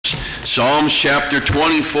Psalms chapter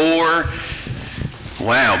 24.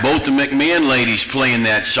 Wow, both the McMahon ladies playing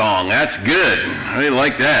that song. That's good. I really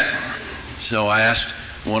like that. So I asked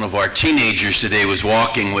one of our teenagers today, was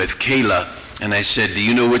walking with Kayla, and I said, do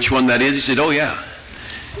you know which one that is? He said, oh yeah.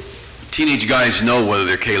 Teenage guys know whether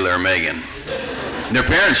they're Kayla or Megan. Their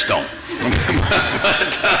parents don't.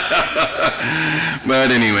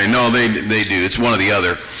 But anyway, no, they do. It's one or the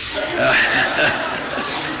other.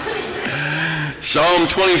 Psalm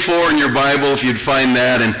 24 in your Bible, if you'd find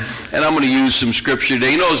that, and I'm going to use some scripture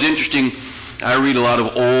today. You know, it's interesting. I read a lot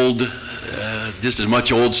of old, just as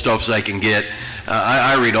much old stuff as I can get.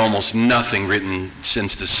 I read almost nothing written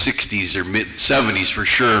since the 60s or mid-70s for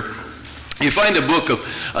sure. You find a book of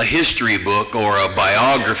a history book or a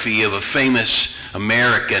biography of a famous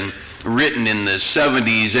American written in the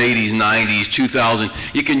 70s, 80s, 90s, 2000,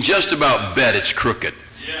 you can just about bet it's crooked.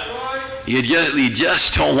 You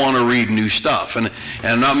just don't want to read new stuff. And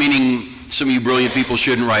I'm not meaning some of you brilliant people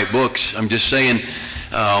shouldn't write books. I'm just saying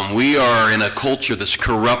we are in a culture that's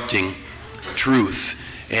corrupting truth.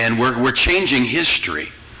 And we're changing history.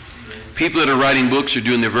 People that are writing books are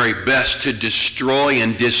doing their very best to destroy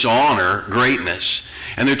and dishonor greatness.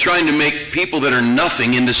 And they're trying to make people that are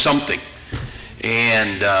nothing into something.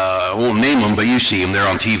 And I won't name them, but you see them. They're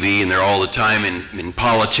on TV and they're all the time in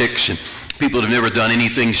politics. And people that have never done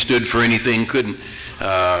anything, stood for anything, couldn't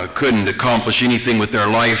accomplish anything with their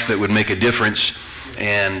life that would make a difference.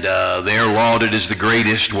 And they're lauded as the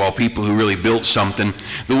greatest, while people who really built something,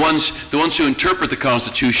 the ones who interpret the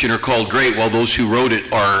Constitution are called great, while those who wrote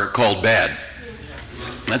it are called bad.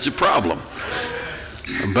 That's a problem.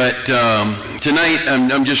 But tonight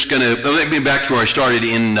I'm just going to let me back to where I started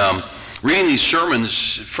in reading these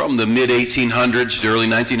sermons from the mid-1800s, the early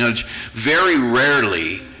 1900s. Very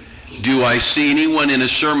rarely do I see anyone in a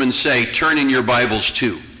sermon say, turn in your Bibles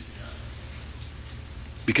to,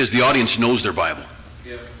 because the audience knows their Bible.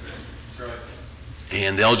 Yeah, that's right.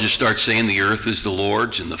 And they'll just start saying the earth is the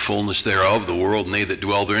Lord's and the fullness thereof, the world and they that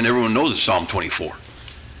dwell therein. Everyone knows it's Psalm 24.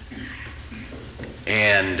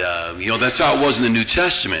 And, that's how it was in the New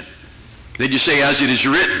Testament. They just say, as it is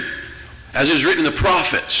written in the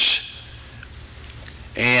prophets.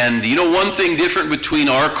 And you know one thing different between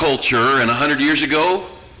our culture and 100 years ago?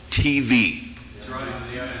 TV. That's right.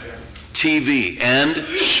 TV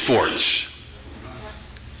and sports.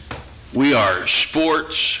 We are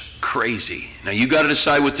sports crazy. Now you got to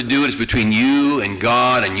decide what to do. It's between you and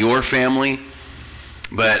God and your family.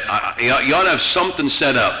 But you ought to have something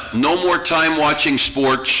set up. No more time watching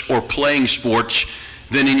sports or playing sports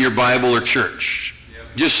than in your Bible or church. Yep.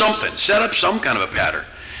 Just something. Set up some kind of a pattern.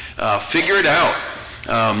 Figure it out.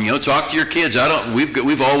 Talk to your kids.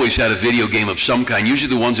 We've always had a video game of some kind.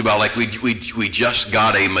 Usually the ones about like we just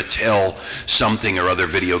got a Mattel something or other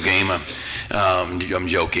video game. I'm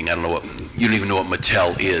joking. I don't know you don't even know what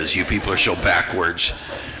Mattel is. You people are so backwards.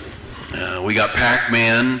 We got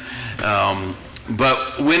Pac-Man.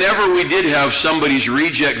 But whenever we did have somebody's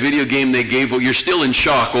reject video game they gave, you're still in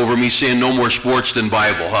shock over me saying no more sports than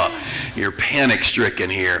Bible, huh? You're panic-stricken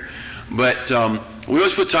here. But we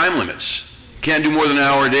always put time limits. Can't do more than an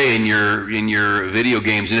hour a day in your video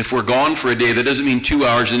games. And if we're gone for a day, that doesn't mean 2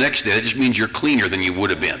 hours the next day. That just means you're cleaner than you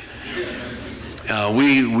would have been.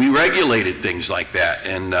 We regulated things like that.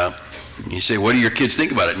 And you say, what do your kids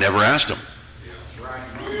think about it? Never asked them.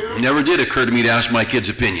 Never did occur to me to ask my kids'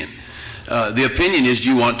 opinion. The opinion is, do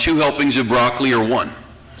you want 2 helpings of broccoli or 1?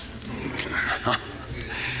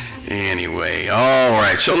 Anyway, all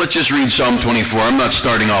right. So let's just read Psalm 24. I'm not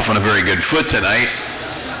starting off on a very good foot tonight.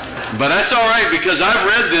 But that's all right, because I've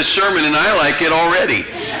read this sermon and I like it already.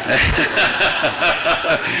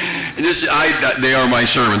 They are my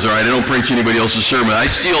sermons, all right? I don't preach anybody else's sermon. I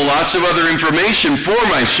steal lots of other information for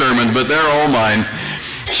my sermon, but they're all mine.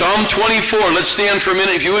 Psalm 24, let's stand for a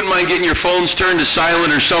minute. If you wouldn't mind getting your phones turned to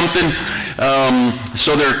silent or something,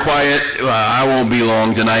 so they're quiet. I won't be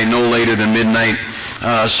long tonight, no later than midnight.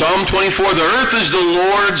 Psalm 24, the earth is the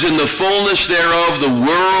Lord's and the fullness thereof, the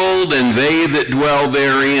world and they that dwell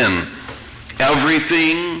therein.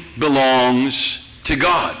 Everything belongs to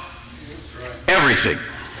God. Everything.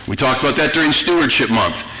 We talked about that during Stewardship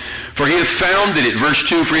Month. For he hath founded it, verse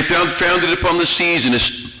 2, for he hath founded it upon the seas and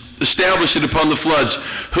established it upon the floods.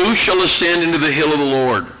 Who shall ascend into the hill of the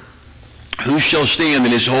Lord? Who shall stand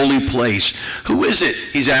in his holy place? Who is it?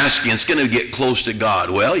 He's asking. It's going to get close to God.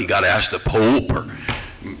 Well, you got to ask the Pope or,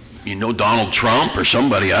 Donald Trump or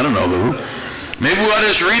somebody. I don't know who. Maybe we ought to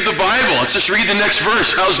just read the Bible. Let's just read the next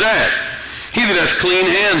verse. How's that? He that hath clean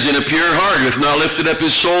hands and a pure heart, who hath not lifted up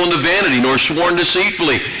his soul into vanity, nor sworn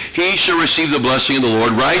deceitfully, he shall receive the blessing of the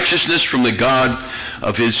Lord, righteousness from the God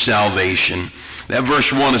of his salvation. That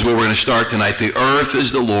verse 1 is where we're going to start tonight. The earth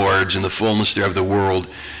is the Lord's and the fullness thereof the world,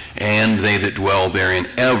 and they that dwell therein.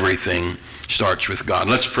 Everything starts with God.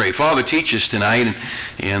 Let's pray. Father, teach us tonight,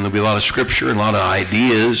 and there'll be a lot of scripture and a lot of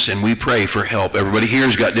ideas, and we pray for help. Everybody here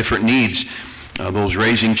has got different needs. Those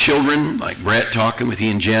raising children, like Brett talking with he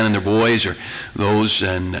and Jen and their boys, or those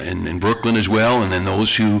in Brooklyn as well, and then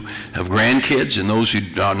those who have grandkids and those who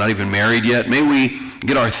are not even married yet. May we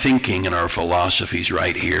get our thinking and our philosophies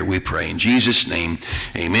right here, we pray. In Jesus' name,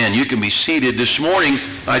 amen. You can be seated. This morning,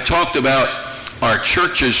 I talked about our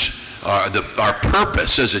churches, our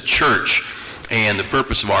purpose as a church, and the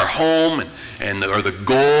purpose of our home, or the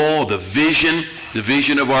goal, the vision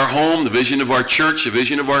of our home, the vision of our church, the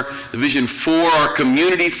vision for our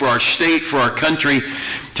community, for our state, for our country.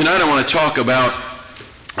 Tonight I want to talk about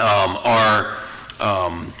our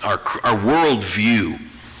worldview.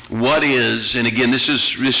 What is, and again,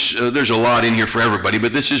 there's a lot in here for everybody,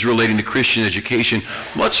 but this is relating to Christian education.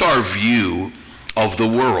 What's our view of the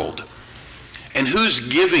world? And who's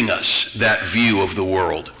giving us that view of the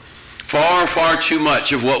world? Far, far too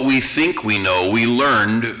much of what we think we know, we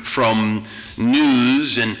learned from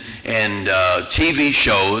news and TV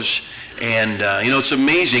shows. And, it's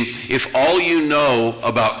amazing. If all you know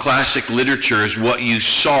about classic literature is what you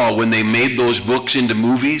saw when they made those books into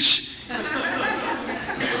movies,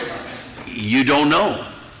 you don't know.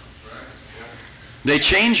 They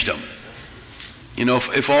changed them.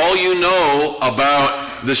 If all you know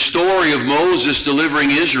about the story of Moses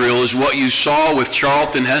delivering Israel is what you saw with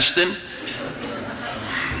Charlton Heston,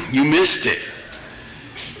 you missed it.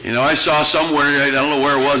 I saw somewhere, I don't know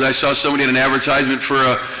where it was, I saw somebody in an advertisement for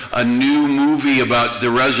a new movie about the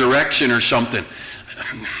resurrection or something.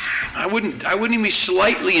 I wouldn't even be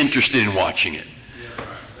slightly interested in watching it.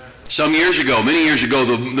 Many years ago,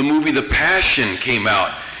 the movie The Passion came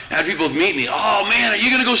out. I had people meet me, oh man, are you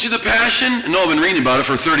going to go see The Passion? No, I've been reading about it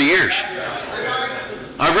for 30 years.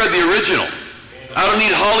 I've read the original. I don't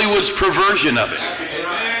need Hollywood's perversion of it.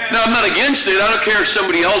 Now, I'm not against it. I don't care if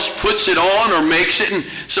somebody else puts it on or makes it, and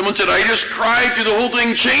someone said, I just cried through the whole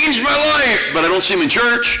thing, changed my life, but I don't see them in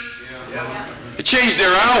church. It changed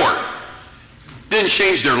their hour. Didn't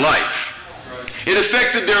change their life. It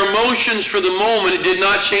affected their emotions for the moment. It did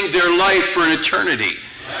not change their life for an eternity.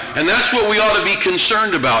 And that's what we ought to be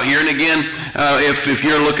concerned about here. And again, if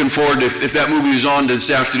you're looking forward to, if that movie was on this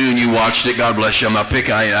afternoon, you watched it, God bless you. I'm not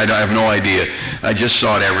picking, I have no idea. I just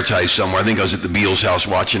saw it advertised somewhere. I think I was at the Beals house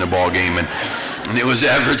watching a ball game, and it was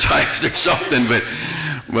advertised or something. But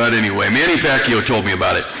anyway, Manny Pacquiao told me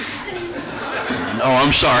about it. Oh,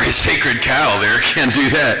 I'm sorry, sacred cow there. Can't do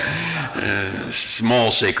that.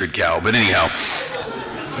 Small sacred cow. But anyhow,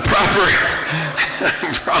 proper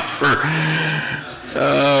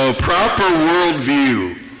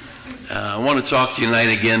worldview. I want to talk to you tonight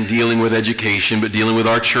again, dealing with education, but dealing with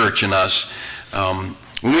our church and us.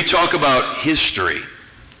 When we talk about history,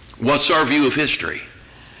 what's our view of history?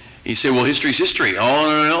 You say, well, history's history.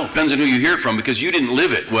 Oh, no. Depends on who you hear it from, because you didn't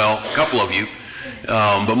live it. Well, a couple of you.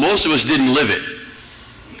 But most of us didn't live it.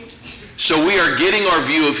 So we are getting our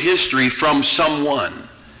view of history from someone.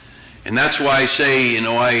 And that's why I say,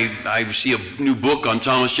 I see a new book on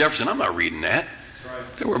Thomas Jefferson. I'm not reading that.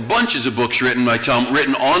 There were bunches of books written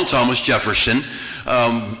on Thomas Jefferson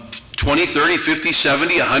 20, 30, 50,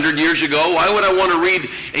 70, 100 years ago. Why would I want to read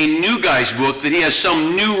a new guy's book that he has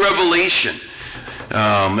some new revelation?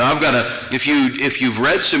 If you've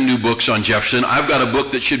read some new books on Jefferson, I've got a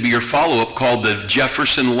book that should be your follow-up called The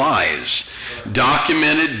Jefferson Lies.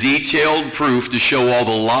 Documented, detailed proof to show all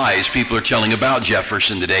the lies people are telling about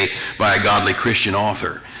Jefferson today by a godly Christian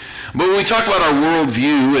author. But when we talk about our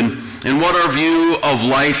worldview and what our view of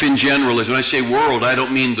life in general is, when I say world, I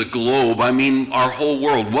don't mean the globe, I mean our whole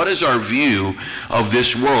world. What is our view of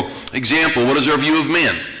this world? Example, what is our view of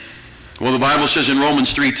men? Well, the Bible says in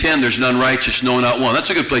Romans 3:10, there's none righteous, no, not one.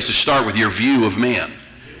 That's a good place to start with your view of man.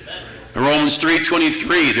 In Romans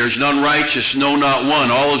 3:23, there's none righteous, no, not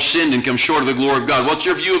one. All have sinned and come short of the glory of God. What's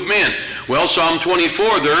your view of man? Well, Psalm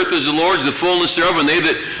 24, the earth is the Lord's, the fullness thereof, and they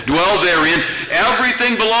that dwell therein.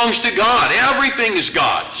 Everything belongs to God. Everything is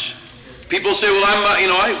God's. People say, well, I'm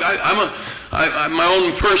my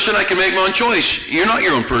own person. I can make my own choice. You're not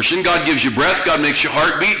your own person. God gives you breath. God makes your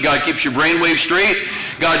heart beat. God keeps your brain waves straight.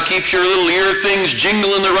 God keeps your little ear things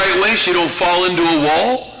jingling the right way so you don't fall into a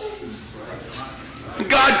wall.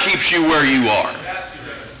 God keeps you where you are.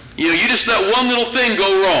 You just let one little thing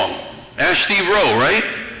go wrong. Ask Steve Rowe, right?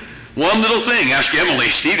 One little thing. Ask Emily.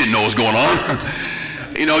 Steve didn't know what was going on.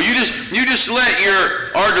 You just let your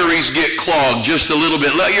arteries get clogged just a little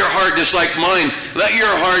bit. Let your heart, just like mine, let your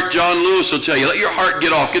heart, John Lewis will tell you, let your heart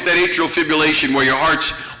get off. Get that atrial fibrillation where your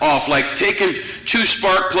heart's off, like taking 2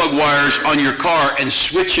 spark plug wires on your car and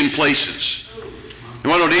switching places. You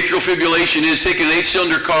want to know what atrial fibrillation is? Taking an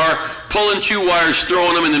 8-cylinder car, pulling 2 wires,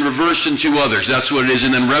 throwing them, and then reversing 2 others. That's what it is,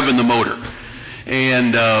 and then revving the motor.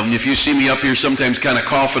 And if you see me up here sometimes kind of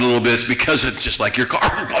coughing a little bit, it's because it's just like your car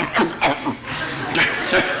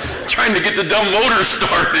trying to get the dumb motor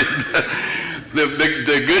started.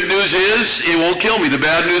 The good news is it won't kill me. The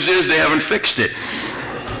bad news is they haven't fixed it.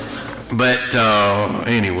 But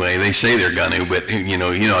anyway, they say they're going to, but you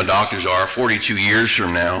know how doctors are 42 years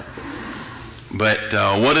from now. But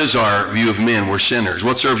what is our view of men? We're sinners.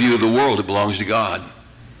 What's our view of the world? It belongs to God.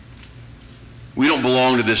 We don't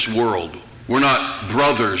belong to this world. We're not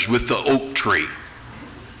brothers with the oak tree.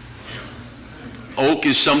 Oak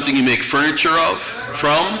is something you make furniture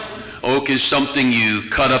from. Oak is something you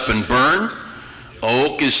cut up and burn.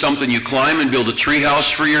 Oak is something you climb and build a tree house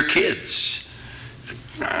for your kids.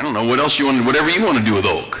 I don't know what else you want, whatever you want to do with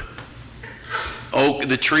oak. Oak,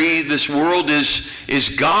 the tree, this world is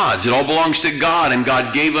God's. It all belongs to God, and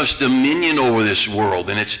God gave us dominion over this world.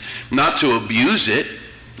 And it's not to abuse it,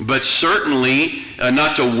 but certainly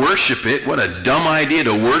not to worship it. What a dumb idea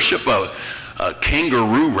to worship a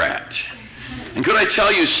kangaroo rat. And could I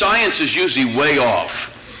tell you, science is usually way off.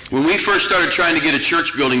 When we first started trying to get a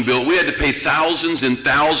church building built, we had to pay thousands and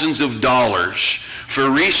thousands of dollars for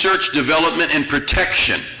research, development, and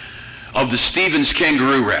protection of the Stevens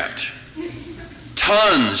kangaroo rat.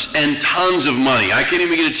 Tons and tons of money. I can't even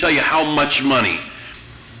begin to tell you how much money.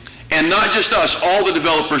 And not just us, all the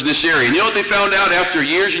developers in this area. And you know what they found out after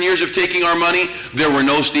years and years of taking our money? There were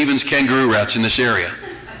no Stevens kangaroo rats in this area.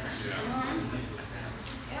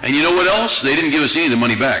 And you know what else? They didn't give us any of the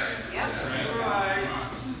money back.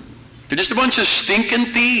 They're just a bunch of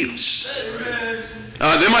stinking thieves.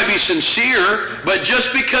 They might be sincere, but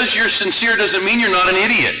just because you're sincere doesn't mean you're not an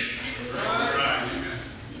idiot.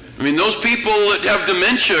 I mean, those people that have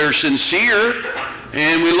dementia are sincere,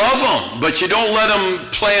 and we love them, but you don't let them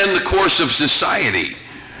plan the course of society.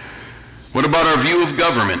 What about our view of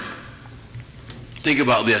government? Think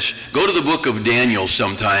about this. Go to the book of Daniel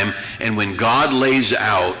sometime, and when God lays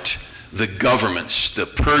out the governments, the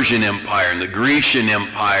Persian Empire and the Grecian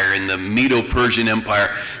Empire and the Medo-Persian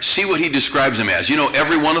Empire, see what he describes them as. You know,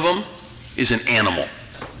 every one of them is an animal,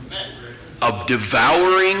 a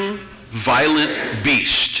devouring, violent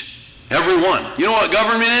beast. Every one. You know what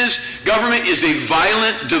government is? Government is a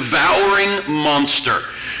violent, devouring monster.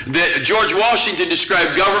 That George Washington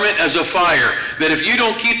described government as a fire, that if you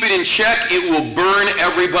don't keep it in check, it will burn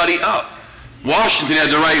everybody up. Washington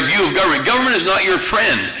had the right view of government. Government is not your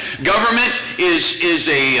friend. Government is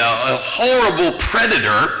a horrible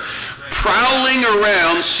predator prowling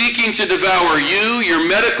around seeking to devour you, your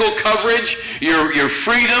medical coverage, your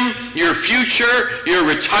freedom, your future, your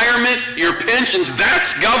retirement, your pensions.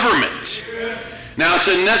 That's government. Now, it's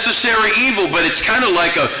a necessary evil, but it's kind of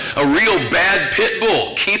like a real bad pit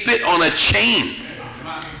bull. Keep it on a chain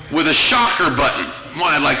with a shocker button. Well,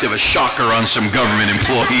 I'd like to have a shocker on some government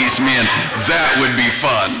employees. Man, that would be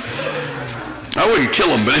fun. I wouldn't kill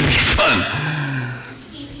them, but it'd be fun.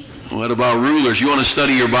 What about rulers? You want to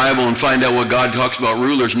study your Bible and find out what God talks about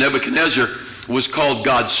rulers. Nebuchadnezzar was called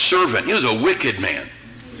God's servant. He was a wicked man.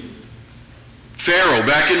 Pharaoh,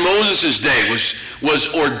 back in Moses' day, was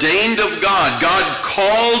ordained of God. God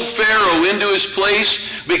called Pharaoh into his place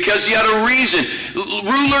because he had a reason.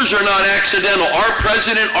 Rulers are not accidental. Our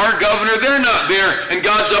president, our governor, they're not there, and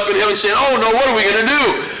God's up in heaven saying, oh no, what are we going to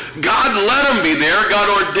do? God let them be there. God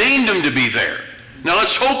ordained them to be there. Now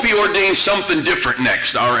let's hope he ordains something different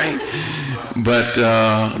next, all right? But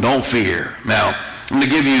don't fear. Now, I'm going to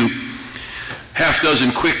give you half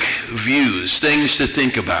dozen quick views, things to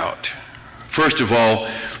think about. First of all,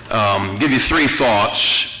 give you 3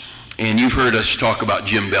 thoughts, and you've heard us talk about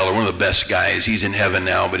Jim Beller, one of the best guys. He's in heaven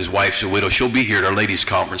now, but his wife's a widow. She'll be here at our ladies'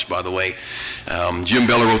 conference, by the way. Jim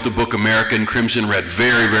Beller wrote the book American Crimson Red.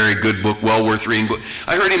 Very, very good book, well worth reading. But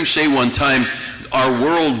I heard him say one time, our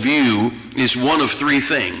worldview is one of 3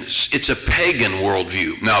 things. It's a pagan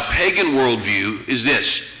worldview. Now, a pagan worldview is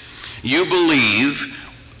this. You believe,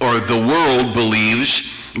 or the world believes,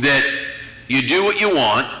 that you do what you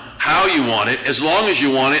want, how you want it, as long as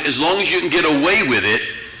you want it, as long as you can get away with it,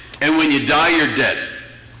 and when you die, you're dead.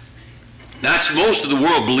 Most of the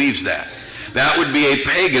world believes that. That would be a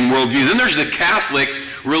pagan worldview. Then there's the Catholic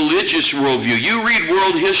religious worldview. You read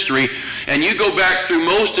world history, and you go back through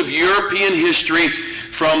most of European history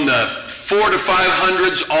from the 400s to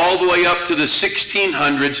 500s all the way up to the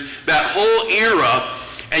 1600s. That whole era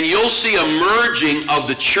and you'll see a merging of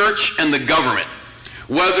the church and the government.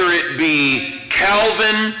 Whether it be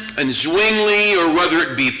Calvin and Zwingli, or whether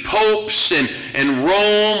it be popes and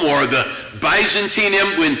Rome, or the Byzantine,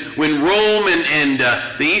 when Rome and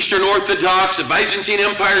the Eastern Orthodox, the Byzantine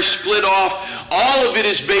Empire split off, all of it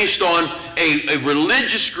is based on a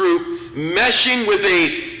religious group meshing with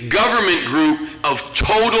a government group of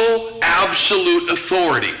total, absolute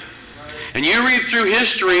authority. And you read through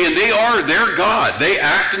history, and they're God. They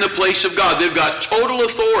act in the place of God. They've got total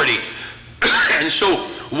authority. And so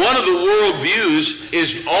one of the worldviews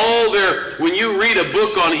is when you read a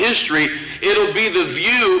book on history, it'll be the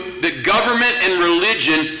view that government and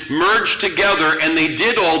religion merged together, and they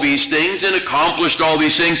did all these things and accomplished all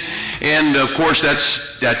these things. And of course,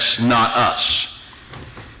 that's not us.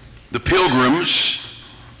 The Pilgrims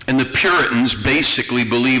and the Puritans basically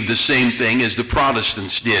believed the same thing as the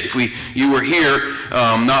Protestants did. You were here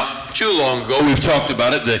not too long ago, we've talked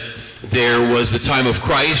about it, that there was the time of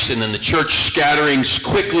Christ, and then the church scattering,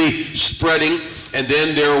 quickly spreading, and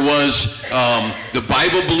then there was the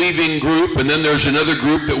Bible-believing group, and then there's another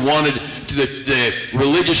group that wanted the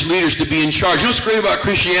religious leaders to be in charge. You know what's great about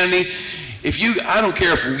Christianity? I don't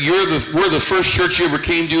care if we're the first church you ever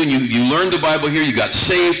came to, and you learned the Bible here, you got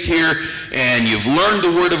saved here, and you've learned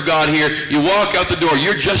the Word of God here, you walk out the door,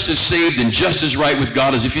 you're just as saved and just as right with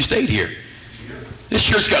God as if you stayed here. This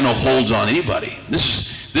church got no holds on anybody.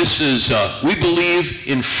 We believe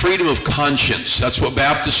in freedom of conscience. That's what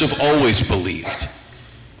Baptists have always believed.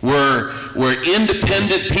 We're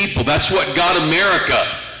independent people. That's what got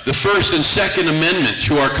America the First and Second Amendment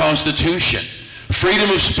to our Constitution. Freedom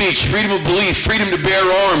of speech, freedom of belief, freedom to bear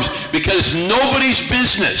arms, because it's nobody's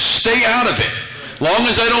business. Stay out of it. Long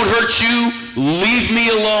as I don't hurt you, leave me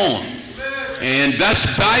alone. And that's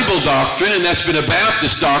Bible doctrine, and that's been a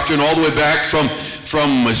Baptist doctrine all the way back from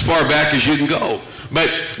as far back as you can go. But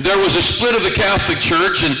there was a split of the Catholic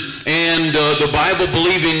Church and the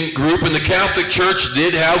Bible-believing group, and the Catholic Church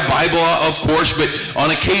did have Bible, of course, but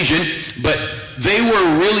on occasion, but they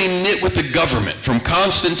were really knit with the government from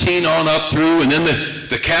Constantine on up through, and then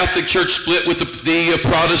the Catholic Church split with the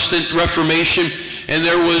Protestant Reformation, and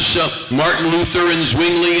there was Martin Luther and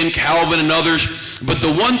Zwingli and Calvin and others. But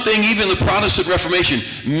the one thing, even the Protestant Reformation,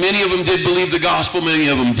 many of them did believe the gospel, many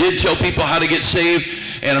of them did tell people how to get saved.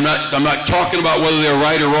 And I'm not talking about whether they're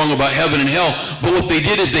right or wrong about heaven and hell, but what they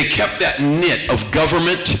did is they kept that knit of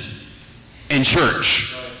government and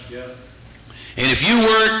church. And if you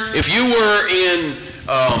were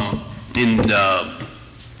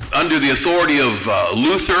under the authority of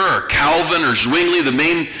Luther or Calvin or Zwingli, the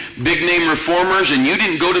main big name reformers, and you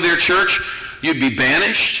didn't go to their church, you'd be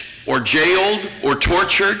banished or jailed or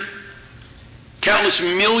tortured. Countless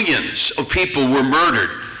millions of people were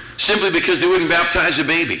murdered simply because they wouldn't baptize a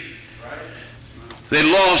baby. They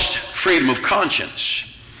lost freedom of conscience.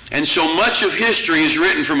 And so much of history is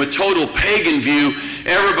written from a total pagan view.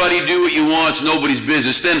 Everybody do what you want, it's nobody's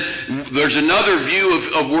business. Then there's another view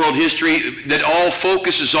of world history that all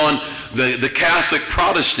focuses on the Catholic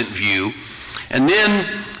Protestant view. And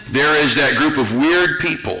then there is that group of weird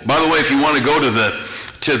people. By the way, if you want to go to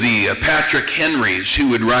the Patrick Henrys, who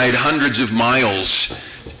would ride hundreds of miles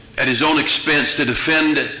at his own expense to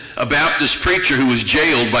defend a Baptist preacher who was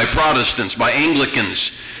jailed by Protestants, by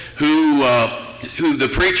Anglicans, who the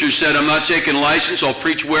preacher said, I'm not taking a license, I'll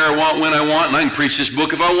preach where I want, when I want, and I can preach this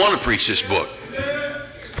book if I want to preach this book.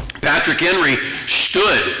 Patrick Henry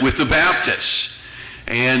stood with the Baptists.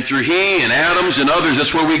 And through he and Adams and others,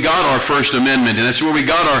 that's where we got our First Amendment, and that's where we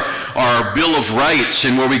got our Bill of Rights,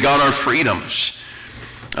 and where we got our freedoms.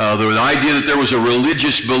 The idea that there was a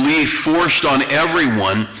religious belief forced on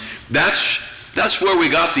everyone, that's where we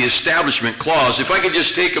got the Establishment Clause. If I could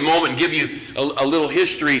just take a moment and give you a little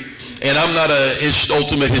history, and I'm not an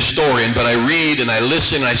ultimate historian, but I read and I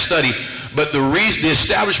listen and I study, but the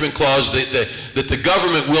Establishment Clause, that the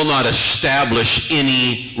government will not establish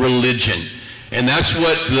any religion. And that's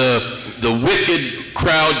what the wicked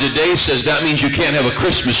crowd today says. That means you can't have a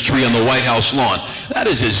Christmas tree on the White House lawn. That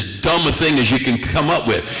is as dumb a thing as you can come up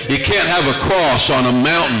with. You can't have a cross on a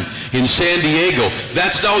mountain in San Diego.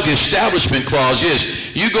 That's not what the Establishment Clause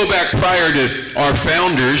is. You go back prior to our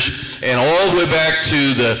founders and all the way back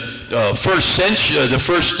to the first century, the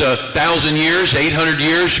first 1,000 years, 800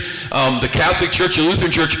 years, the Catholic Church, the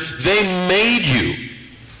Lutheran Church, they made you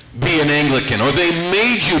be an Anglican, or they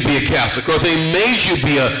made you be a Catholic, or they made you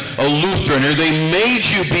be a Lutheran, or they made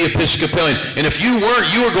you be Episcopalian. And if you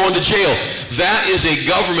weren't, you were going to jail. That is a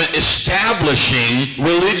government establishing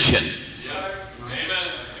religion.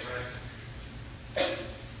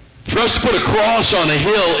 For us to put a cross on a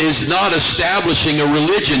hill is not establishing a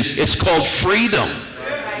religion. It's called freedom.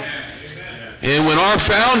 And when our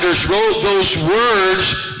founders wrote those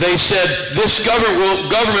words, they said, this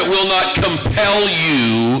government will not compel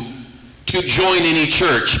you to join any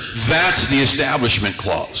church. That's the Establishment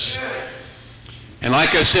Clause. And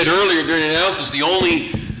like I said earlier during the announcements, the only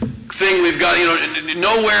thing we've got,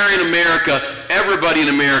 nowhere in America, everybody in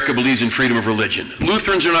America believes in freedom of religion.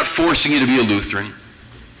 Lutherans are not forcing you to be a Lutheran.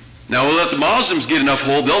 Now we'll let the Muslims get enough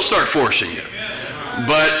hold, they'll start forcing you.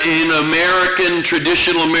 But in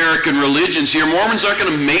traditional American religions here, Mormons aren't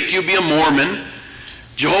going to make you be a Mormon.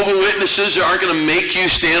 Jehovah's Witnesses aren't going to make you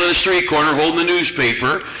stand on the street corner holding the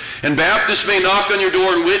newspaper. And Baptists may knock on your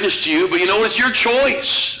door and witness to you, but you know, it's your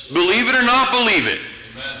choice. Believe it or not believe it.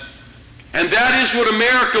 Amen. And that is what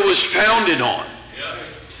America was founded on. Yeah.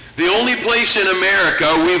 The only place in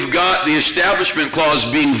America we've got the Establishment Clause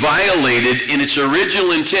being violated in its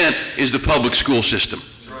original intent is the public school system.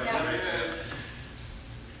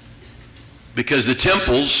 Because the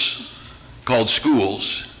temples, called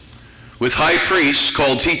schools, with high priests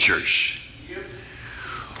called teachers,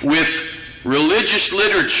 with religious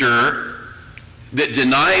literature that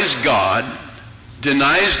denies God,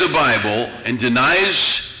 denies the Bible, and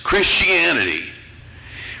denies Christianity,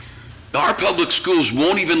 our public schools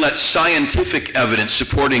won't even let scientific evidence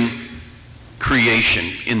supporting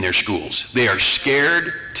creation in their schools. They are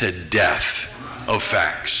scared to death of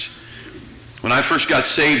facts. When I first got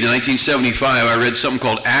saved in 1975, I read something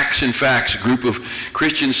called Acts and Facts, a group of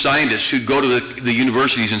Christian scientists who'd go to the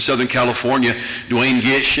universities in Southern California, Dwayne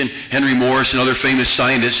Gish and Henry Morris and other famous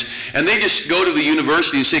scientists, and they just go to the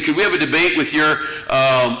university and say, could we have a debate with your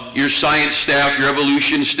science staff, your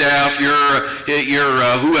evolution staff, your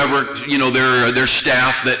whoever, their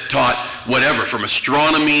staff that taught whatever, from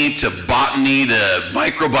astronomy to botany to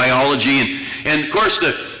microbiology, and of course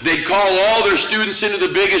they'd call all their students into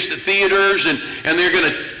the biggest theaters, and they're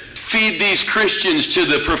going to feed these Christians to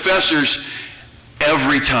the professors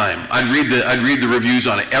every time. I'd read the reviews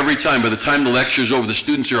on it every time. By the time the lecture's over, the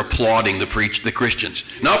students are applauding the Christians.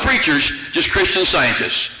 Not preachers, just Christian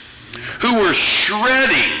scientists who were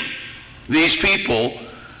shredding these people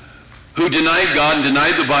who denied God and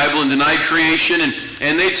denied the Bible and denied creation,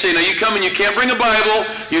 and they'd say, now you come and you can't bring a Bible,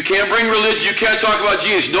 you can't bring religion, you can't talk about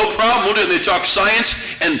Jesus. No problem, we'll do it. And they talk science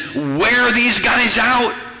and wear these guys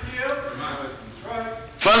out.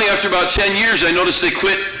 Finally, after about 10 years, I noticed they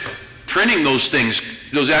quit printing those things,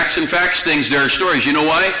 those Acts and Facts things, their stories. You know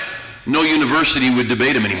why? No university would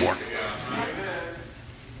debate them anymore.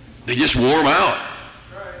 They just wore them out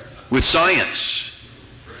with science.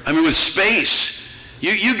 I mean, with space.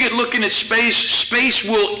 You get looking at space, space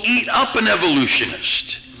will eat up an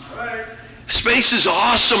evolutionist. Space is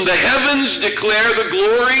awesome. The heavens declare the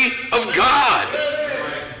glory of God.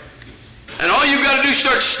 And all you've got to do is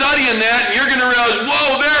start studying that, and you're going to realize,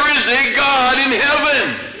 whoa, there is a God in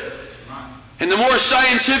heaven. And the more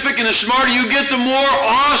scientific and the smarter you get, the more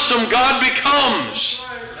awesome God becomes.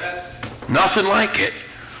 Nothing like it.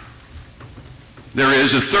 There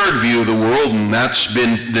is a third view of the world, and that's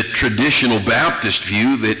been the traditional Baptist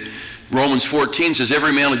view, that Romans 14 says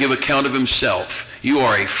every man will give account of himself. You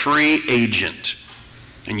are a free agent,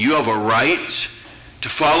 and you have a right to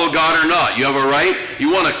follow God or not. You have a right.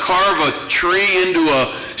 You want to carve a tree into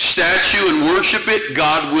a statue and worship it,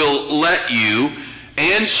 God will let you,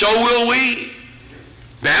 and so will we.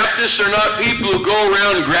 Baptists are not people who go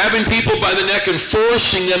around grabbing people by the neck and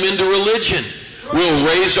forcing them into religion. We'll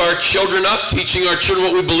raise our children up, teaching our children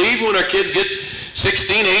what we believe. When our kids get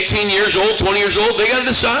 16, 18 years old, 20 years old, they got to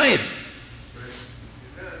decide.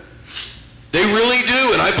 They really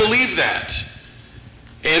do, and I believe that.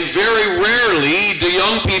 And very rarely do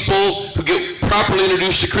young people who get properly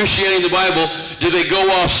introduced to Christianity and the Bible, do they go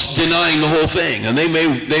off denying the whole thing. And they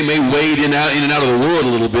may wade in and out of the world a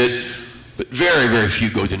little bit, but very, very few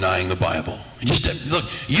go denying the Bible. Just look,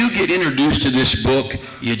 you get introduced to this book,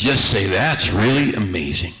 you just say, that's really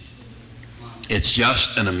amazing. It's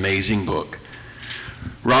just an amazing book.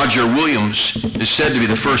 Roger Williams is said to be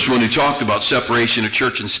the first one who talked about separation of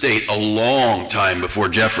church and state a long time before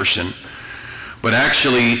Jefferson. But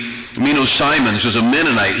actually, Mino Simons was a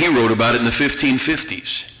Mennonite. He wrote about it in the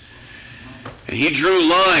 1550s. And he drew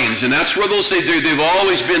lines, and that's where they've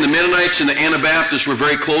always been. The Mennonites and the Anabaptists were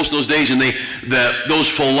very close in those days, and those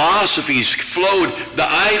philosophies flowed. The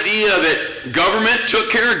idea that government took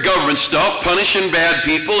care of government stuff, punishing bad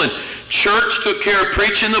people, and church took care of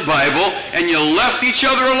preaching the Bible, and you left each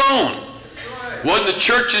other alone. Wasn't the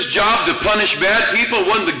church's job to punish bad people?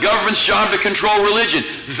 Wasn't the government's job to control religion?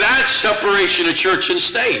 That's separation of church and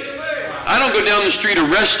state. I don't go down the street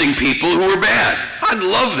arresting people who are bad. I'd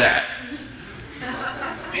love that.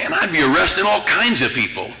 Man, I'd be arresting all kinds of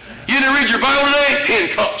people. You didn't read your Bible today?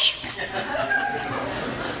 Handcuffs.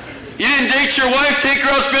 You didn't date your wife, take her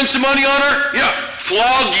out, spend some money on her? Yeah,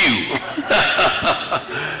 flog you.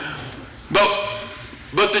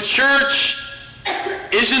 But the church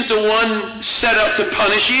isn't the one set up to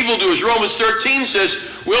punish evildoers. Romans 13 says,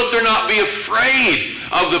 wilt there not be afraid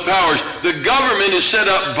of the powers? The government is set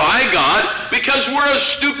up by God because we're a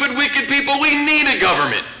stupid, wicked people. We need a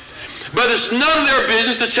government. But it's none of their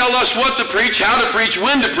business to tell us what to preach, how to preach,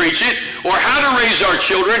 when to preach it, or how to raise our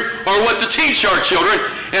children, or what to teach our children.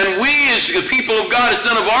 And we as the people of God, it's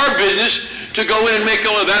none of our business to go in and make,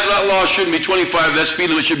 oh, that law shouldn't be 25, that speed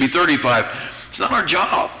limit should be 35. It's not our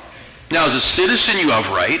job. Now, as a citizen, you have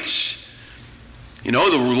rights. You know,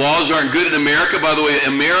 the laws aren't good in America. By the way,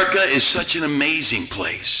 America is such an amazing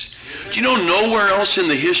place. Do you know nowhere else in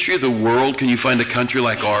the history of the world can you find a country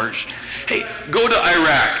like ours? Hey, go to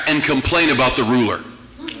Iraq and complain about the ruler.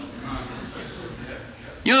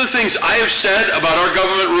 You know the things I have said about our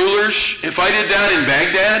government rulers? If I did that in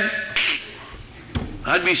Baghdad,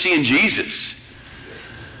 I'd be seeing Jesus.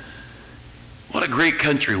 What a great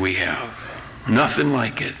country we have. Nothing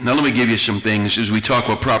like it. Now let me give you some things as we talk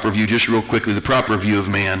about proper view, just real quickly, the proper view of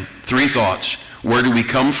man. 3 thoughts. Where do we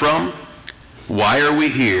come from? Why are we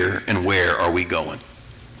here? And where are we going?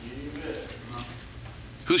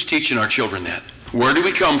 Who's teaching our children that? Where do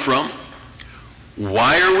we come from?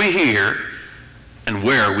 Why are we here? And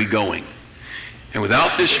where are we going? And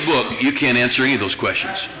without this book, you can't answer any of those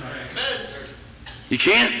questions. You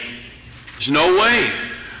can't. There's no way.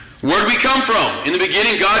 Where did we come from? In the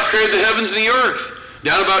beginning, God created the heavens and the earth.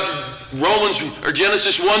 Down about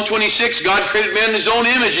Genesis 1:26, God created man in his own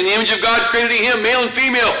image. In the image of God created he him, male and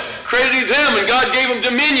female, created he them, and God gave them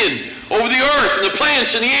dominion over the earth and the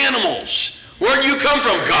plants and the animals. Where did you come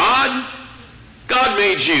from? God? God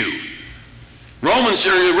made you.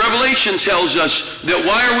 Revelation tells us that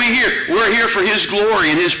why are we here? We're here for his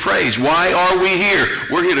glory and his praise. Why are we here?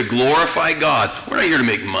 We're here to glorify God. We're not here to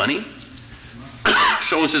make money.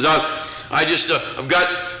 Someone says, I've got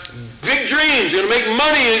big dreams, I'm going to make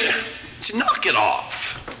money. And knock it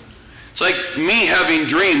off. It's like me having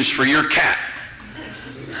dreams for your cat.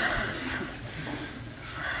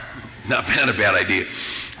 Not a bad idea.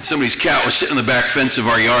 Somebody's cat was sitting in the back fence of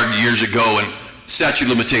our yard years ago, and statute of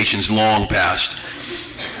limitations long past,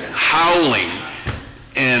 howling.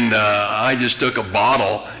 And I just took a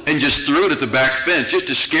bottle and just threw it at the back fence just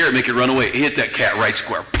to scare it, make it run away. It hit that cat right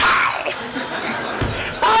square. Pow!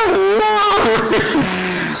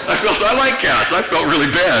 I like cats. I felt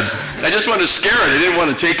really bad. I just wanted to scare it. I didn't want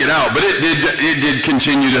to take it out. But it did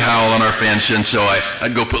continue to howl on our fence, and so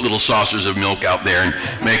I'd go put little saucers of milk out there and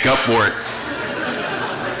make up for it.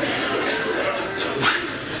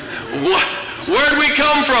 Where did we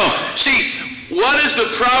come from? See, what is the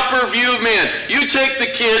proper view of man? You take the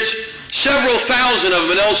kids, several thousand of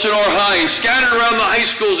them in Elsinore High, and scattered around the high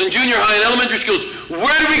schools and junior high and elementary schools.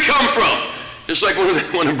 Where did we come from? Just like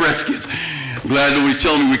one of Brett's kids. I'm glad nobody's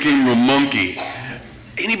telling me we came from a monkey.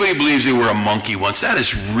 Anybody believes they were a monkey once? That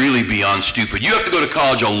is really beyond stupid. You have to go to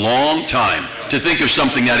college a long time to think of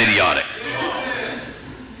something that idiotic.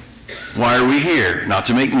 Why are we here? Not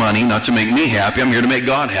to make money, not to make me happy. I'm here to make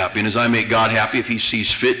God happy. And as I make God happy, if he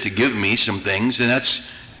sees fit to give me some things, then that's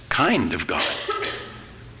kind of God.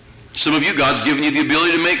 Some of you, God's given you the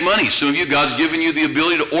ability to make money. Some of you, God's given you the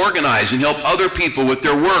ability to organize and help other people with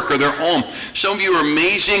their work or their home. Some of you are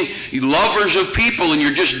amazing lovers of people, and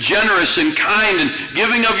you're just generous and kind and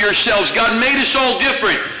giving of yourselves. God made us all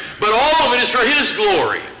different, but all of it is for his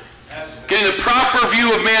glory. Getting the proper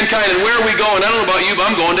view of mankind. And where are we going? I don't know about you, but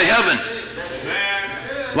I'm going to heaven.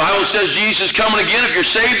 The Bible says Jesus is coming again. If you're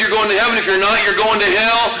saved, you're going to heaven. If you're not, you're going to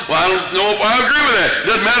hell. Well, I don't know if I agree with that. It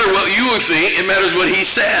doesn't matter what you think. It matters what he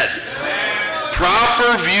said.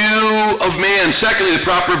 Proper view of man. Secondly, the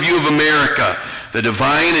proper view of America, the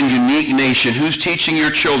divine and unique nation. Who's teaching your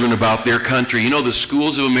children about their country? You know, the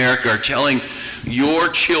schools of America are telling your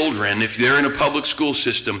children, if they're in a public school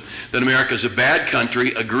system, that America is a bad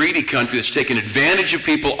country, a greedy country that's taken advantage of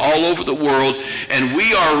people all over the world, and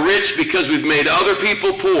we are rich because we've made other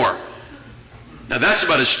people poor. Now that's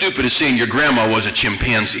about as stupid as saying your grandma was a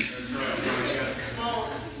chimpanzee.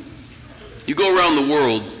 You go around the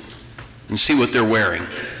world and see what they're wearing.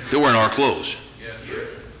 They're wearing our clothes.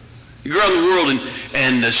 You go around the world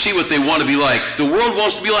and see what they want to be like. The world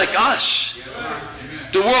wants to be like us.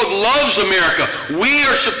 The world loves America. We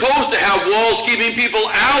are supposed to have walls keeping people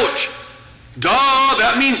out. Duh,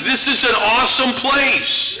 that means this is an awesome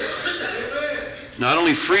place. Not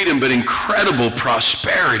only freedom, but incredible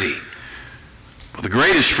prosperity. Well, the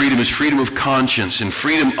greatest freedom is freedom of conscience and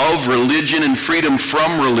freedom of religion and freedom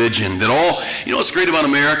from religion. You know what's great about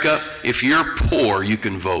America? If you're poor, you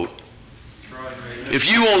can vote. If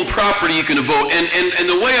you own property, you can vote. And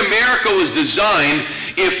the way America was designed,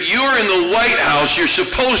 if you're in the White House, you're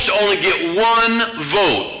supposed to only get one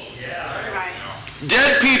vote. Yeah. Right.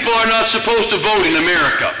 Dead people are not supposed to vote in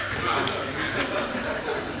America.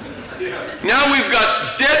 Now we've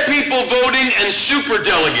got dead people voting and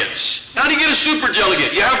superdelegates. How do you get a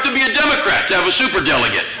superdelegate? You have to be a Democrat to have a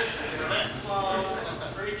superdelegate.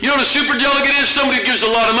 You know what a superdelegate is? Somebody who gives a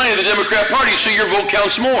lot of money to the Democrat Party so your vote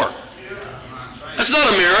counts more. That's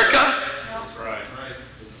not America.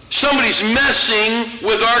 Somebody's messing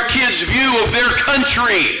with our kids' view of their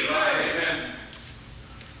country.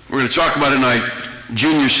 We're going to talk about it in our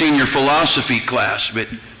junior, senior philosophy class, but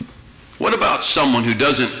what about someone who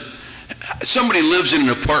doesn't, somebody lives in an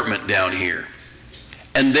apartment down here,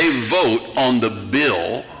 and they vote on the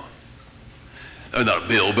bill, or not a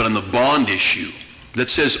bill, but on the bond issue that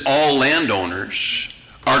says all landowners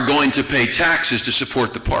are going to pay taxes to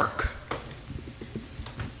support the park.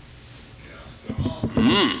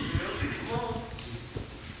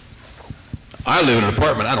 I live in an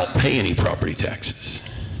apartment, I don't pay any property taxes.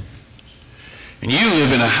 And you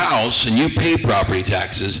live in a house and you pay property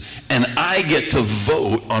taxes, and I get to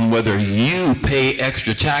vote on whether you pay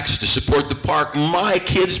extra taxes to support the park my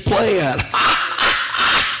kids play at.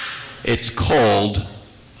 It's called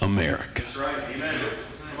America. That's right. Amen.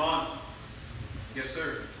 Come on. Yes,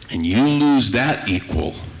 sir. And you lose that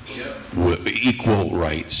equal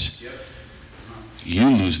rights. Yep. You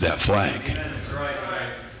lose that flag. Amen. That's right.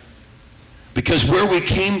 Because where we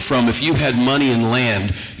came from, if you had money and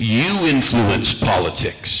land, you influenced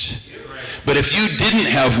politics. But if you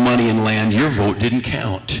didn't have money and land, your vote didn't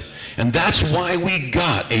count. And that's why we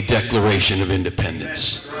got a Declaration of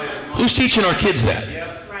Independence. Who's teaching our kids that?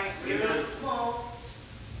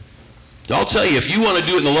 I'll tell you, if you want to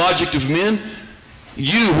do it in the logic of men,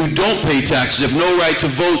 you who don't pay taxes have no right to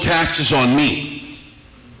vote taxes on me.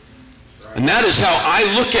 And that is how I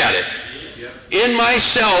look at it. In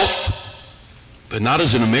myself, but not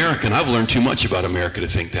as an American. I've learned too much about America to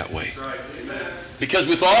think that way. Because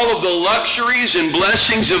with all of the luxuries and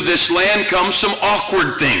blessings of this land comes some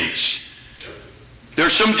awkward things.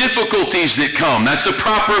 There's some difficulties that come. That's the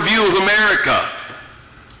proper view of America.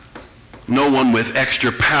 No one with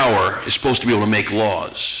extra power is supposed to be able to make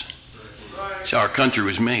laws. That's how our country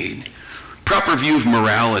was made. Proper view of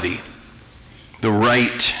morality. The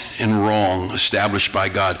right and wrong established by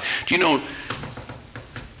God. Do you know,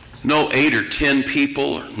 no 8 or 10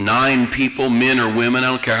 people, or 9 people, men or women,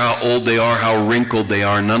 I don't care how old they are, how wrinkled they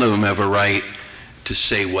are, none of them have a right to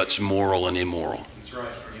say what's moral and immoral. That's right.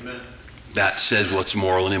 Amen. That says what's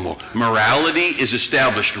moral and immoral. Morality is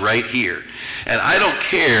established right here. And I don't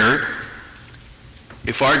care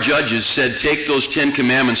if our judges said, take those 10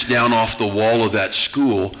 commandments down off the wall of that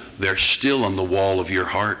school, they're still on the wall of your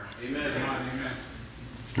heart. Amen. Amen.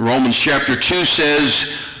 Romans chapter 2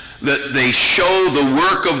 says that they show the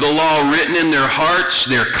work of the law written in their hearts,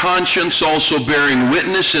 their conscience also bearing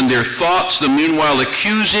witness, and their thoughts, the meanwhile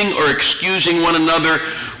accusing or excusing one another.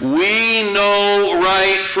 We know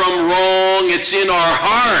right from wrong. It's in our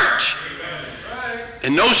heart.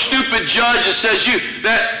 And no stupid judge that says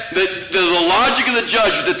the logic of the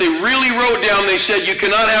judge that they really wrote down, they said you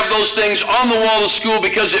cannot have those things on the wall of school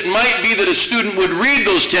because it might be that a student would read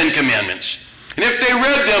those 10 commandments. And if they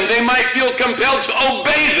read them, they might feel compelled to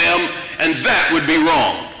obey them, and that would be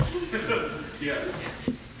wrong.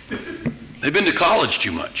 They've been to college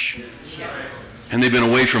too much. And they've been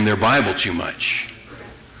away from their Bible too much.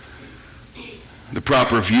 The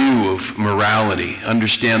proper view of morality.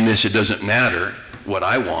 Understand this, it doesn't matter what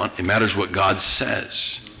I want, it matters what God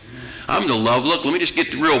says. I'm to love, look, let me just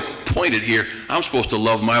get real pointed here. I'm supposed to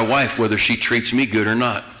love my wife whether she treats me good or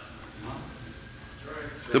not.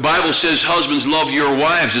 The Bible says, husbands, love your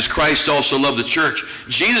wives as Christ also loved the church.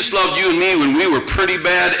 Jesus loved you and me when we were pretty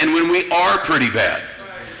bad and when we are pretty bad.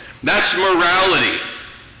 That's morality.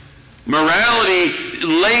 Morality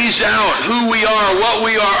lays out who we are, what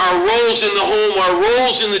we are, our roles in the home, our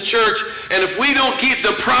roles in the church. And if we don't keep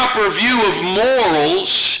the proper view of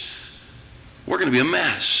morals, we're going to be a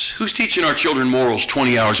mess. Who's teaching our children morals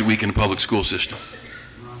 20 hours a week in the public school system?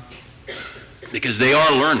 Because they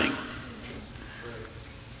are learning.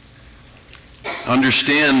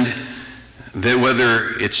 Understand that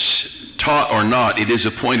whether it's taught or not, it is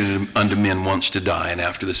appointed unto men once to die, and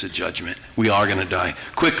after this a judgment. We are going to die.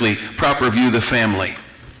 Quickly, proper view of the family.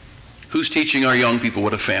 Who's teaching our young people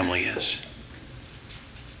what a family is?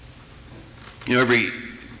 You know,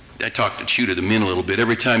 I talked to the men a little bit.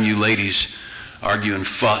 Every time you ladies argue and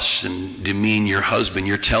fuss and demean your husband,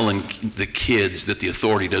 you're telling the kids that the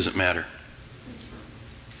authority doesn't matter.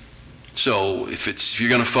 So if you're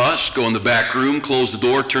going to fuss, go in the back room, close the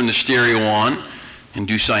door, turn the stereo on, and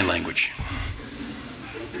do sign language.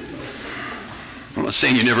 I'm not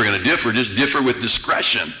saying you're never going to differ, just differ with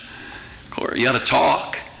discretion. You got to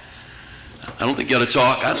talk. I don't think you got to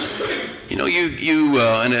talk. And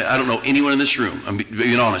I don't know anyone in this room, I'm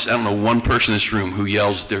being honest, I don't know one person in this room who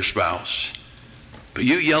yells at their spouse. But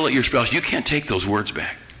you yell at your spouse, you can't take those words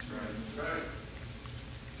back.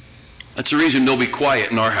 That's the reason they'll be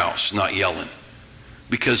quiet in our house, not yelling.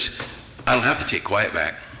 Because I don't have to take quiet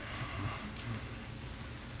back.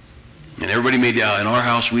 And everybody made out in our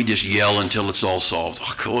house, we just yell until it's all solved.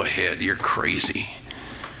 Oh, go ahead, you're crazy.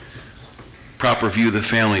 Proper view of the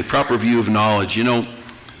family, proper view of knowledge. You know,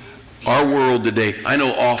 our world today, I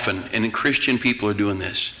know often, and Christian people are doing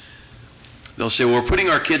this. They'll say, well, we're putting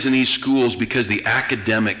our kids in these schools because the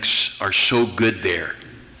academics are so good there.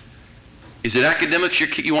 Is it academics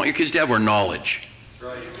you want your kids to have or knowledge?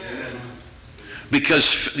 Right.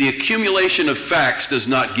 Because the accumulation of facts does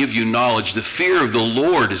not give you knowledge. The fear of the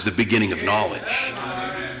Lord is the beginning of knowledge.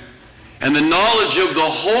 And the knowledge of the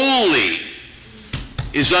holy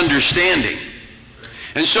is understanding.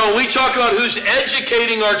 And so when we talk about who's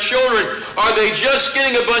educating our children, are they just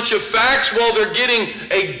getting a bunch of facts while they're getting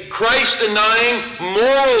a Christ-denying,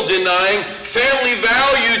 moral-denying, family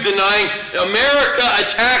value-denying, America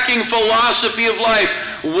attacking philosophy of life?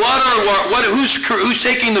 Who's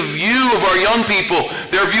taking the view of our young people,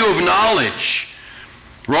 their view of knowledge?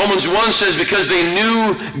 Romans 1 says, because they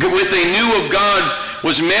knew what they knew of God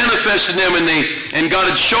was manifested in them, and God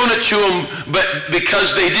had shown it to them, but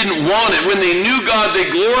because they didn't want it. When they knew God, they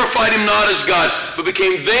glorified him not as God, but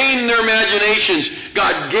became vain in their imaginations.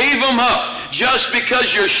 God gave them up. Just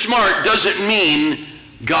because you're smart doesn't mean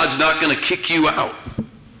God's not going to kick you out.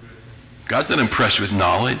 God's not impressed with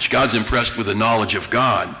knowledge. God's impressed with the knowledge of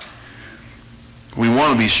God. We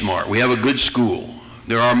want to be smart. We have a good school.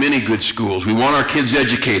 There are many good schools. We want our kids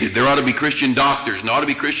educated. There ought to be Christian doctors, and ought to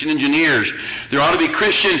be Christian engineers. There ought to be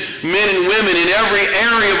Christian men and women in every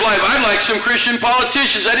area of life. I'd like some Christian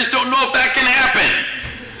politicians. I just don't know if that can happen.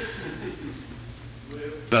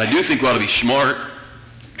 But I do think we ought to be smart.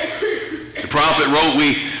 The prophet wrote,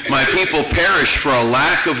 my people perish for a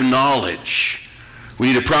lack of knowledge. We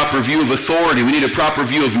need a proper view of authority. We need a proper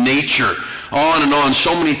view of nature. On and on,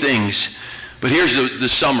 so many things. But here's the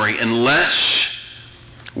summary. Unless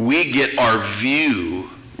we get our view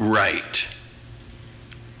right,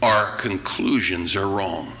 our conclusions are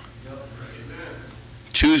wrong.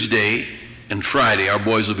 Tuesday and Friday, our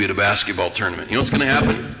boys will be at a basketball tournament. You know what's going to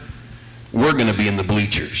happen? We're going to be in the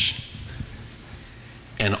bleachers.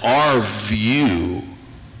 And our view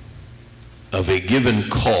of a given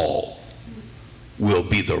call will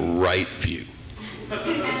be the right view.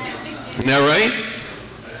 Isn't that right?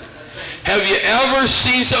 Have you ever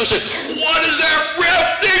seen someone say, what is that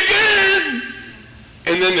ref thinking?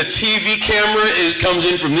 And then the TV camera comes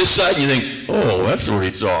in from this side and you think, oh, that's what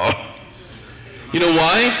he saw. You know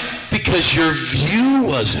why? Because your view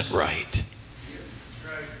wasn't right.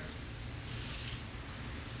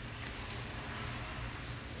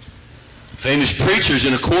 Famous preachers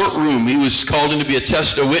in a courtroom, he was called in to be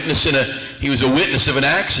he was a witness of an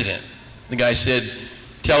accident. The guy said,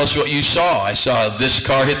 tell us what you saw. I saw this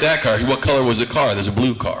car hit that car. What color was the car? There's a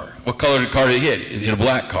blue car. What color car did it hit? It hit a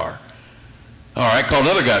black car. All right, called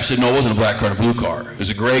another guy. Said, no, it wasn't a black car and a blue car. It was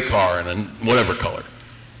a gray car and a whatever color.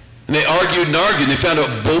 And they argued and argued, and they found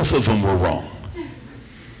out both of them were wrong.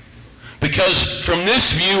 Because from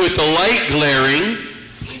this view with the light glaring,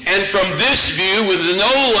 and from this view with the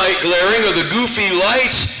no light glaring or the goofy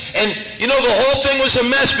lights, and you know, the whole thing was a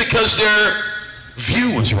mess because their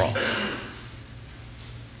view was wrong.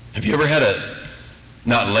 Have you ever had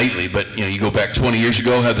not lately, but you know, you go back 20 years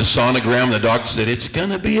ago, had the sonogram, and the doctor said, it's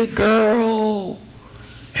gonna be a girl.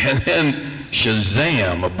 And then,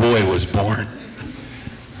 shazam, a boy was born.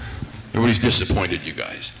 Everybody's disappointed, you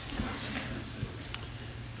guys.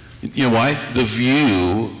 You know why? The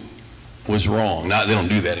view was wrong. They don't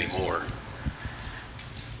do that anymore.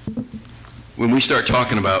 When we start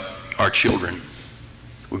talking about our children,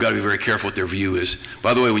 we've got to be very careful what their view is.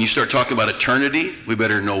 By the way, when you start talking about eternity, we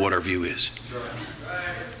better know what our view is.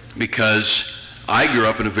 Because I grew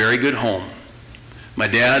up in a very good home. My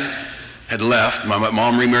dad had left. My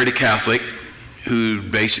mom remarried a Catholic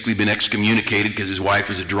who'd basically been excommunicated because his wife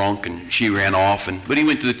was a drunk and she ran off. But he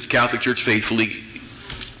went to the Catholic Church faithfully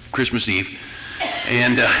Christmas Eve.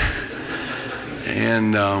 And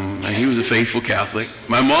he was a faithful Catholic.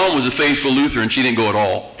 My mom was a faithful Lutheran. She didn't go at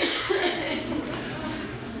all.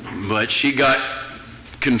 But she got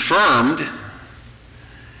confirmed,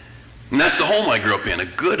 and that's the home I grew up in, a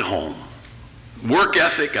good home. work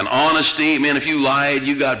ethic and honesty. Man, if you lied,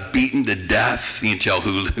 you got beaten to death. You can tell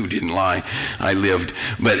who didn't lie. I lived,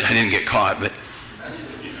 but I didn't get caught. But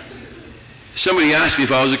somebody asked me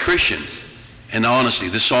if I was a Christian. And honestly,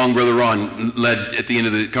 this song Brother Ron led at the end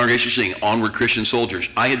of the congregation singing, Onward Christian Soldiers.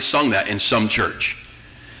 I had sung that in some church.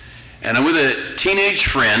 And I'm with a teenage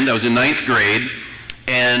friend. I was in 9th grade.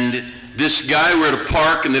 And this guy, we're at a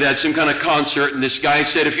park and they had some kind of concert. And this guy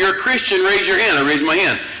said, if you're a Christian, raise your hand. I raised my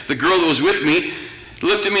hand. The girl that was with me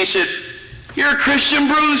looked at me and said, you're a Christian,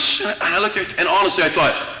 Bruce? And I looked at her, and honestly, I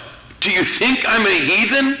thought, do you think I'm a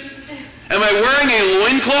heathen? Am I wearing a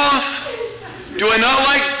loincloth? Do I not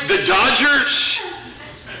like the Dodgers?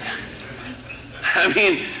 I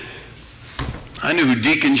mean, I knew who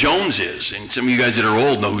Deacon Jones is, and some of you guys that are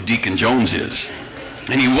old know who Deacon Jones is.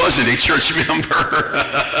 And he wasn't a church member.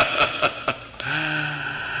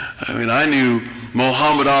 I mean, I knew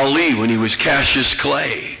Muhammad Ali when he was Cassius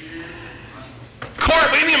Clay.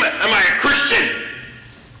 Court, wait a minute, am I a Christian?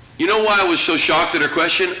 You know why I was so shocked at her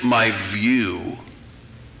question? My view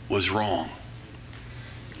was wrong.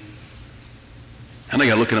 And I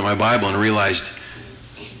got looking at my Bible and realized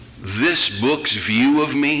this book's view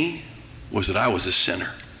of me was that I was a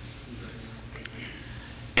sinner.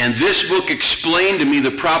 And this book explained to me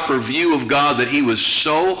the proper view of God, that he was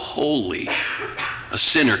so holy, a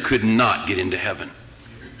sinner could not get into heaven.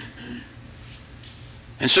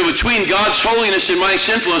 And so between God's holiness and my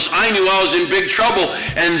sinfulness, I knew I was in big trouble.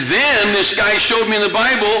 And then this guy showed me in the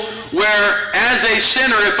Bible where, as a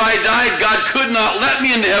sinner, if I died, God could not let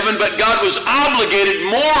me into heaven, but God was obligated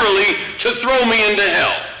morally to throw me into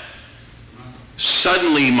hell.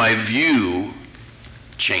 Suddenly my view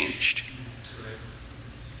changed.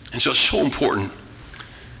 And so it's so important,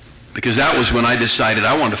 because that was when I decided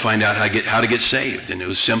I wanted to find out how to get saved. And it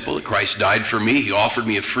was simple. Christ died for me. He offered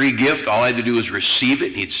me a free gift. All I had to do was receive it,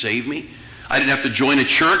 and he'd save me. I didn't have to join a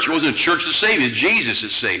church. It wasn't a church that saved me. It was Jesus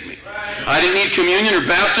that saved me. I didn't need communion or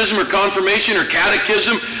baptism or confirmation or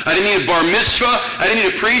catechism. I didn't need a bar mitzvah. I didn't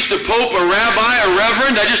need a priest, a pope, a rabbi, a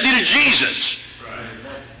reverend. I just needed Jesus.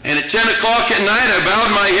 And at 10 o'clock at night, I bowed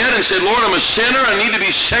my head and said, Lord, I'm a sinner. I need to be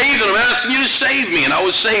saved, and I'm asking you to save me. And I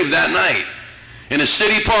was saved that night in a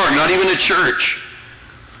city park, not even a church.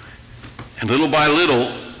 And little by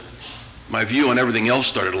little, my view on everything else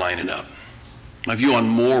started lining up. My view on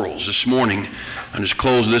morals. This morning, I just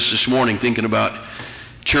closed this morning thinking about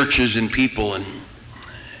churches and people, and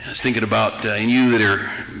I was thinking about and you that are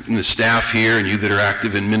in the staff here and you that are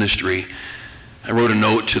active in ministry. I wrote a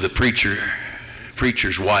note to the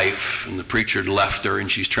preacher's wife, and the preacher had left her, and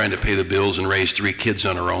she's trying to pay the bills and raise 3 kids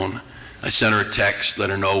on her own. I sent her a text,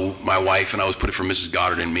 let her know my wife, and I always put it for Mrs.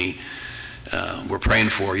 Goddard and me. We're praying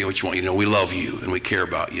for you. We just want you to know we love you and we care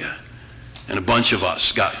about you. And a bunch of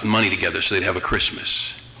us got money together so they'd have a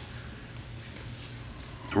Christmas.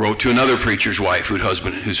 I wrote to another preacher's wife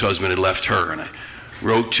whose husband had left her, and I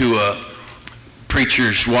wrote to a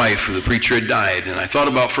preacher's wife who the preacher had died. And I thought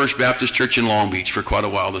about First Baptist Church in Long Beach for quite a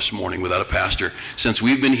while this morning without a pastor. Since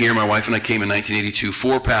we've been here, my wife and I came in 1982,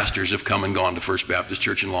 4 pastors have come and gone to First Baptist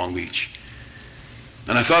Church in Long Beach.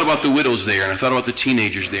 And I thought about the widows there, and I thought about the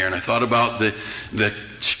teenagers there, and I thought about the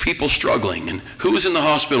people struggling, and who was in the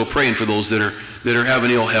hospital praying for those that are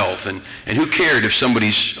having ill health, and who cared if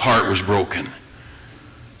somebody's heart was broken.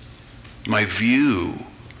 My view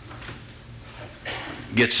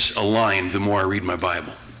gets aligned the more I read my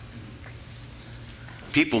Bible.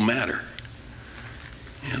 People matter.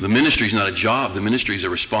 You know, the ministry is not a job. The ministry is a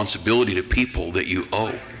responsibility to people that you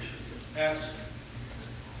owe.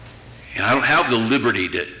 And I don't have the liberty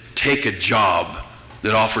to take a job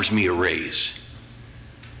that offers me a raise.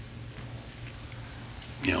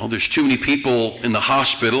 You know, there's too many people in the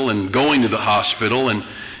hospital and going to the hospital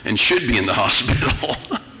and should be in the hospital.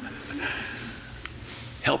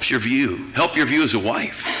 Helps your view. Help your view as a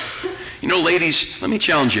wife. You know, ladies, let me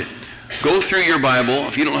challenge you. Go through your Bible.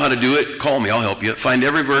 If you don't know how to do it, call me. I'll help you. Find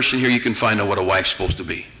every verse in here you can find out what a wife's supposed to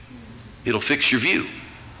be. It'll fix your view.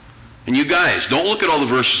 And you guys, don't look at all the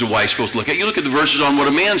verses a wife's supposed to look at. You look at the verses on what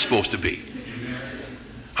a man's supposed to be.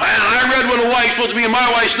 I read what a wife's supposed to be and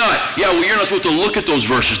my wife's not. Yeah, well, you're not supposed to look at those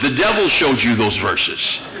verses. The devil showed you those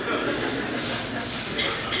verses.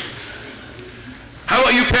 How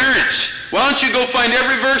about you parents? Why don't you go find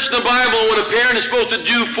every verse in the Bible and what a parent is supposed to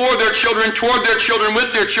do for their children, toward their children,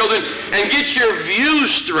 with their children, and get your view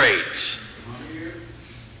straight.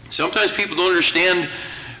 Sometimes people don't understand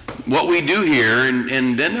what we do here,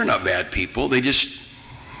 and then they're not bad people. They're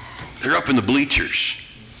up in the bleachers.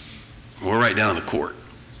 We're right down in the court.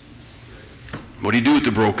 What do you do with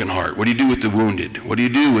the broken heart? What do you do with the wounded? What do you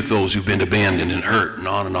do with those who've been abandoned and hurt, and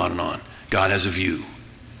on and on and on? God has a view.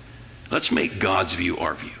 Let's make God's view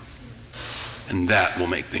our view. And that will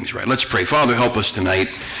make things right. Let's pray. Father, help us tonight.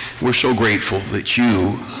 We're so grateful that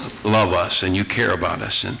you love us and you care about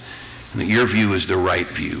us and that your view is the right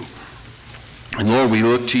view. And Lord, we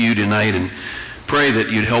look to you tonight and pray that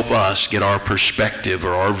you'd help us get our perspective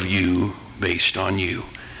or our view based on you.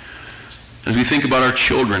 As we think about our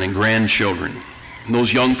children and grandchildren, and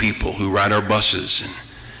those young people who ride our buses and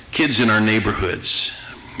kids in our neighborhoods,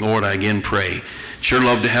 Lord, I again pray, sure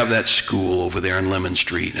love to have that school over there on Lemon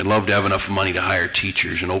Street. I'd love to have enough money to hire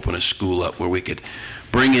teachers and open a school up where we could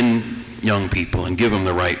bring in young people and give them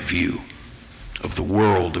the right view of the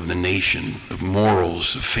world, of the nation, of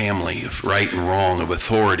morals, of family, of right and wrong, of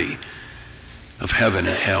authority, of heaven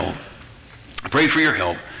and hell. I pray for your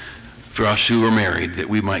help for us who are married, that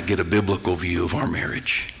we might get a biblical view of our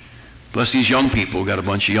marriage. Bless these young people. We've got a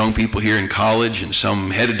bunch of young people here in college, and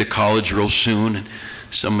some headed to college real soon, and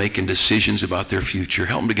some making decisions about their future.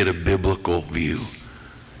 Help them to get a biblical view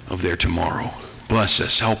of their tomorrow. Bless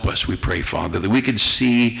us, help us, we pray, Father, that we could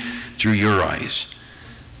see through your eyes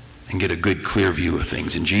and get a good, clear view of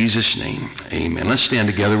things. In Jesus' name, amen. Let's stand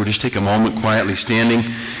together. We'll just take a moment quietly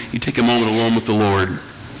standing. You take a moment alone with the Lord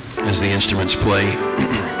as the instruments play.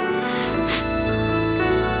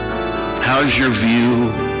 How's your view?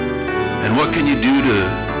 And what can you do to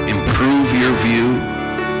improve your view?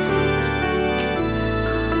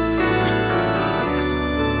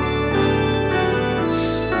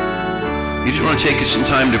 You just want to take some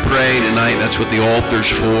time to pray tonight. That's what the altar's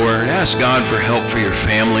for. Ask God for help for your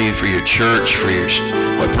family, for your church, for your...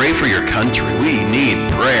 Well, pray for your country. We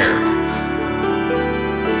need prayer.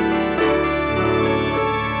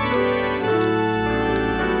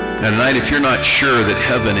 Now tonight, if you're not sure that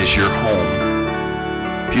heaven is your home,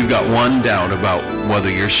 if you've got one doubt about whether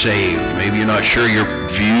you're saved, maybe you're not sure your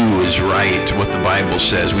view is right, what the Bible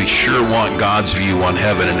says, we sure want God's view on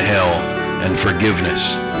heaven and hell and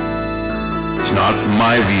forgiveness. It's not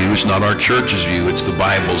my view, it's not our church's view, it's the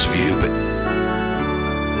Bible's view. But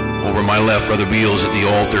over my left, Brother Beals at the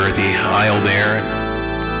altar, at the aisle there.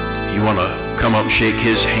 You want to come up and shake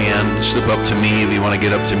his hand, slip up to me. If you want to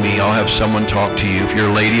get up to me, I'll have someone talk to you. If you're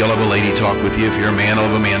a lady, I'll have a lady talk with you. If you're a man, I'll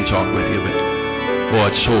have a man talk with you. But, boy,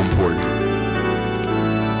 it's so important.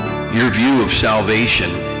 Your view of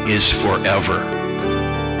salvation is forever.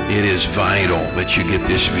 It is vital that you get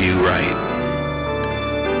this view right.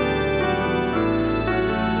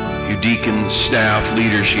 You deacons, staff,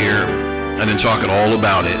 leaders here, I've been talking all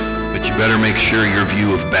about it, but you better make sure your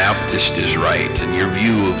view of Baptist is right and your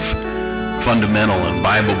view of fundamental and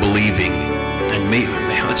Bible believing. And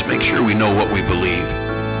let's make sure we know what we believe.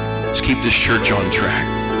 Let's keep this church on track.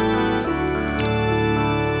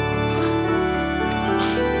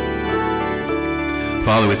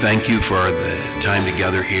 Father, we thank you for the time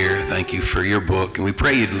together here. Thank you for your book. And we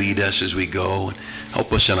pray you'd lead us as we go and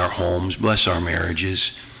help us in our homes. Bless our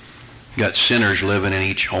marriages. We've got sinners living in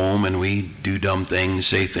each home, and we do dumb things,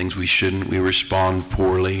 say things we shouldn't. We respond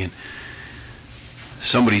poorly. And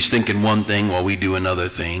somebody's thinking one thing while we do another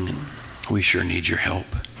thing, and we sure need your help.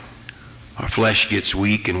 Our flesh gets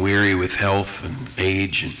weak and weary with health and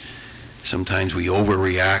age, and sometimes we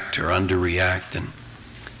overreact or underreact. And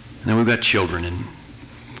then we've got children and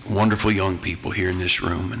wonderful young people here in this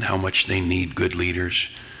room, and how much they need good leaders.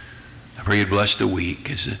 I pray you'd bless the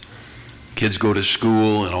week as the kids go to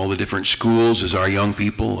school and all the different schools, as our young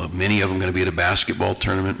people, many of them going to be at a basketball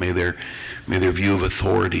tournament. May their view of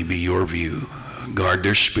authority be your view. Guard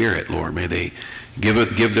their spirit, Lord. May they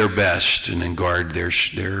give their best and then guard their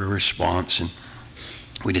response. And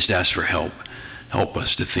we just ask for help. Help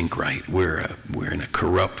us to think right. We're in a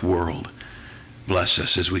corrupt world. Bless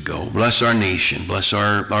us as we go. Bless our nation. Bless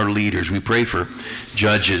our leaders. We pray for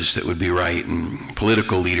judges that would be right and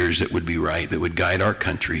political leaders that would be right, that would guide our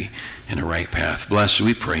country in a right path. Bless,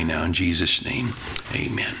 we pray now in Jesus' name.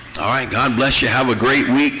 Amen. All right, God bless you. Have a great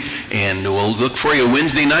week, and we'll look for you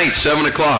Wednesday night, 7 o'clock.